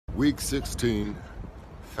Week 16,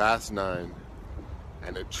 Fast 9,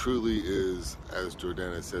 and it truly is, as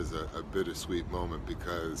Jordana says, a bittersweet moment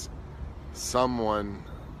because someone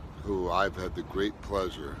who I've had the great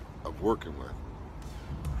pleasure of working with,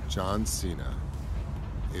 John Cena,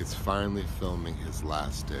 is finally filming his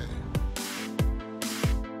last day.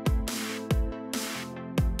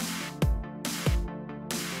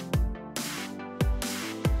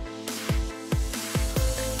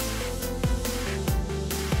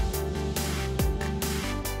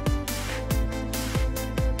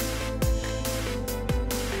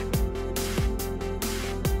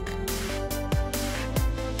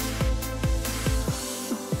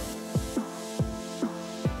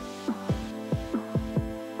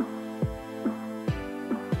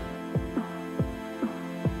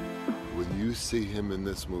 When you see him in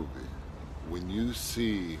this movie, when you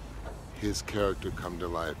see his character come to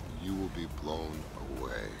life, you will be blown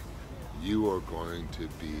away. You are going to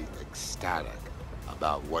be ecstatic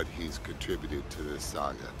about what he's contributed to this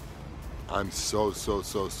saga. I'm so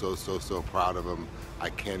proud of him. I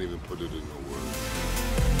can't even put it into words.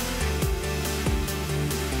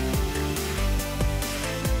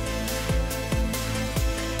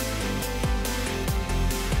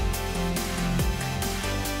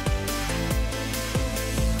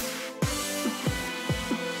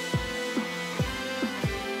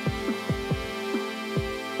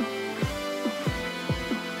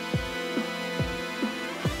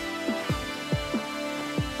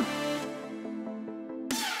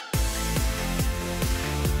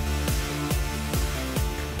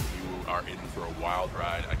 In for a wild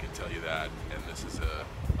ride, I can tell you that, and this is a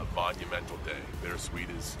monumental day. Bittersweet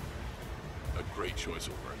is a great choice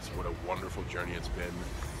of words. What a wonderful journey it's been.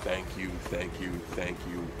 Thank you, thank you, thank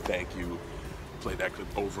you, thank you. Play that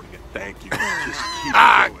clip over again. Thank you. Just keep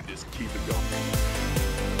it going. Just keep it going.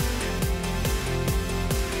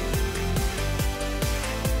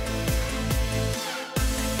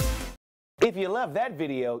 If you love that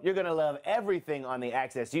video, you're gonna love everything on the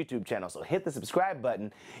Access YouTube channel, so hit the subscribe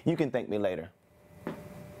button. You can thank me later.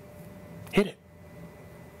 Hit it.